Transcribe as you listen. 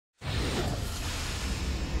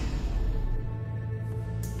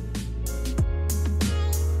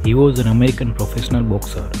He was an American professional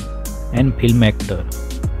boxer and film actor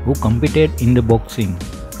who competed in the boxing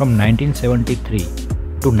from 1973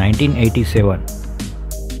 to 1987.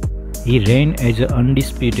 He reigned as an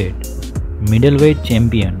undisputed middleweight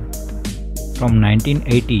champion from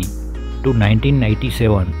 1980 to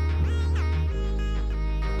 1997.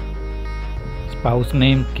 Spouse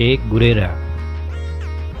name Kay Guarrera.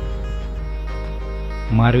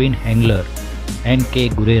 Marvin Hagler and Kay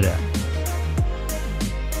Guarrera.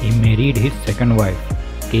 He married his second wife,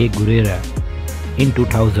 Kay Guarrera, in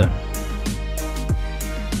 2000.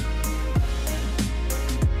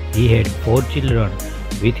 He had 4 children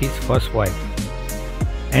with his first wife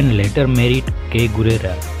and later married Kay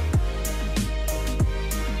Guarrera.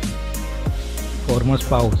 Former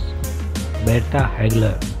spouse, Bertha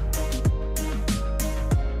Hagler.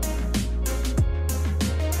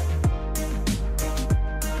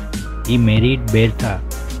 He married Bertha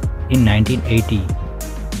in 1980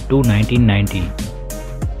 to 1990.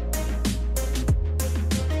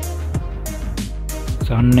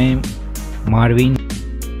 Son name Marvin.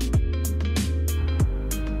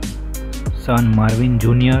 Son Marvin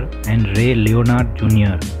Jr. and Ray Leonard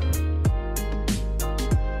Jr.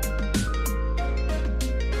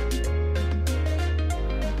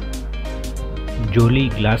 Jolie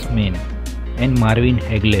Glassman and Marvin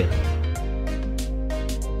Hagler.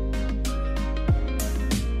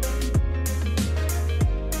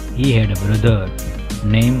 He had a brother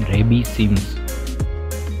named Robbie Sims.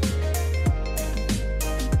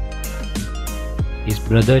 His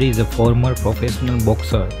brother is a former professional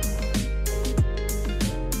boxer.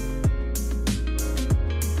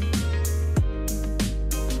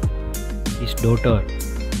 His daughter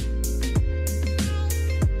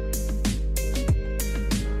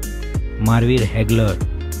Marvin Hagler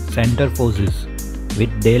center poses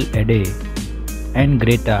with Dale Ade and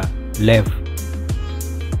Greta Leff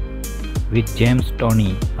with James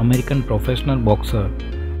Toney, American professional boxer.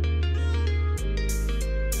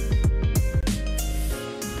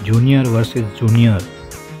 Junior versus Junior.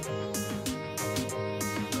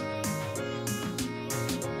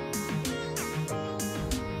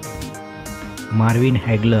 Marvin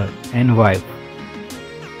Hagler and wife.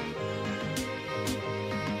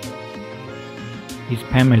 His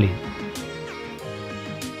family.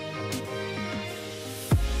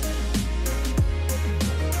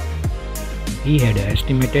 He had an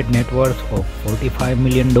estimated net worth of $45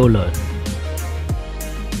 million.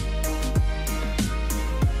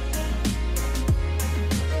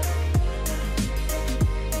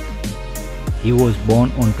 He was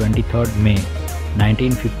born on 23rd May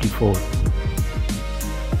 1954.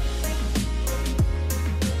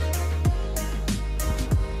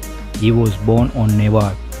 He was born on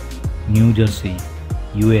Newark, New Jersey,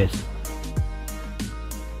 US.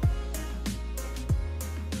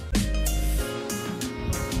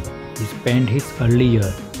 He spent his early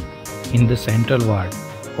years in the Central Ward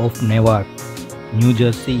of Newark, New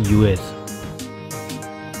Jersey, US.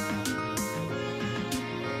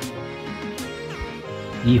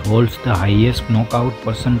 He holds the highest knockout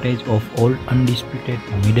percentage of all undisputed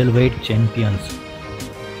middleweight champions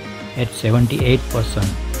at 78%,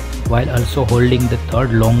 while also holding the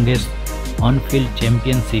third longest on-field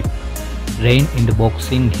championship reign in the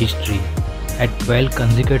boxing history at 12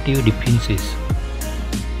 consecutive defenses.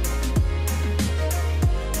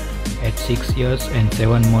 At 6 years and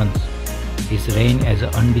 7 months, his reign as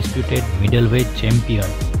an undisputed middleweight champion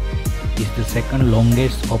is the second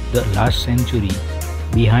longest of the last century,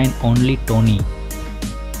 behind only Tony.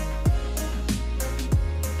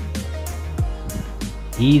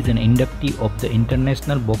 He is an inductee of the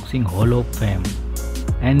International Boxing Hall of Fame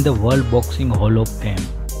and the World Boxing Hall of Fame.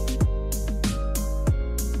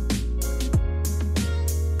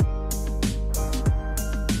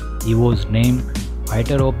 He was named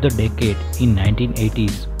Fighter of the Decade in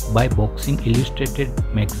 1980s by Boxing Illustrated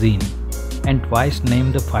magazine and twice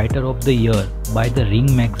named the Fighter of the Year by the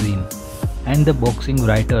Ring magazine and the Boxing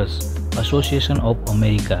Writers Association of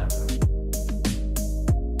America.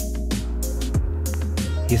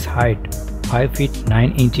 His height 5 feet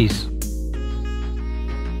 9 inches.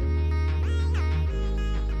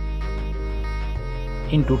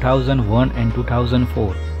 In 2001 and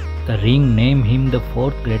 2004, the Ring named him the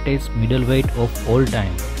 4th greatest middleweight of all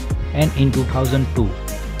time, and in 2002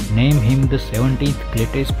 named him the 17th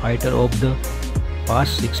greatest fighter of the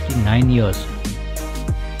past 69 years.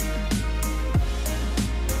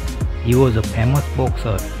 He was a famous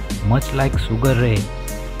boxer, much like Sugar Ray.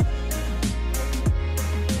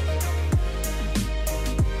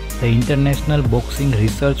 The International Boxing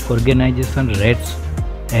Research Organization rates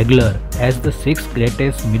Hagler as the 6th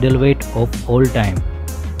greatest middleweight of all time,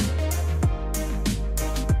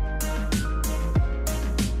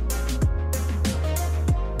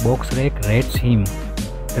 BoxRec rates him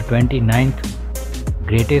the 29th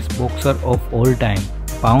greatest boxer of all time,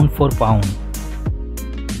 pound for pound.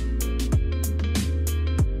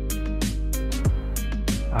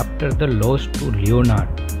 After the loss to Leonard,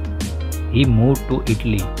 he moved to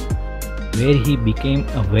Italy, where he became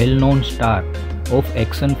a well-known star of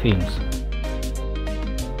action films.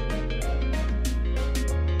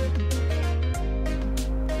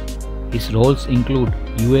 His roles include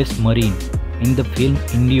US Marine in the film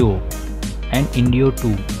Indio and Indio 2.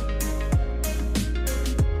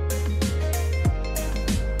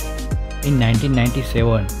 In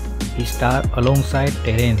 1997, he starred alongside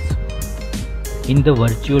Terence in The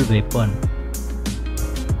Virtual Weapon.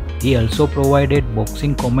 He also provided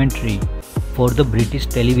boxing commentary for the British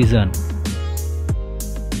television.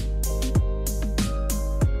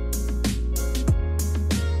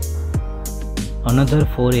 Another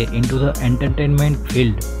foray into the entertainment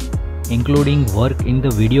field, including work in the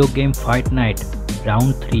video game Fight Night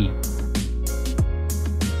Round 3.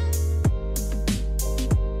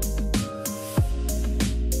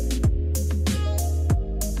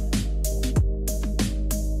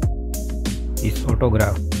 His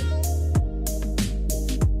autograph.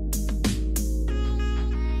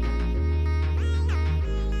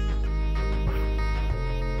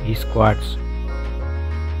 His quotes.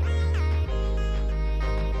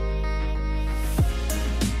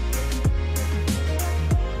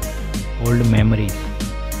 Old memories.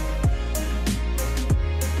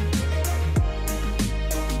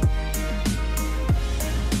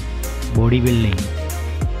 Bodybuilding.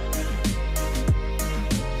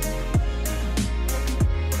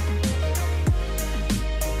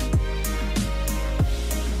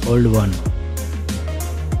 Old one.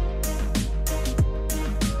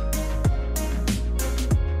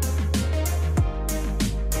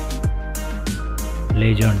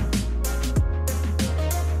 Legend.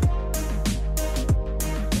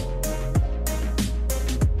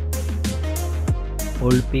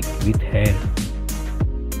 Old pig with hair.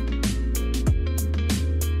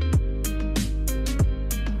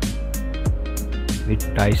 With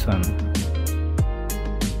Tyson.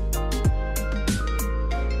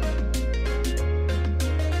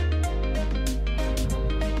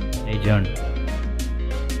 Legend.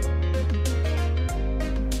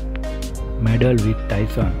 Medal with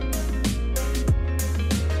Tyson.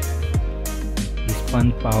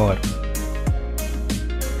 Spun power.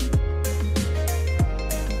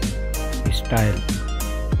 Style.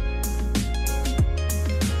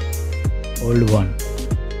 Old one.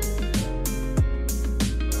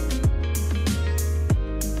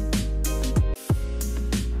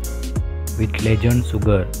 With legend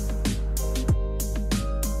Sugar.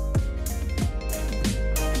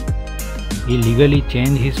 He legally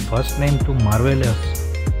changed his first name to Marvelous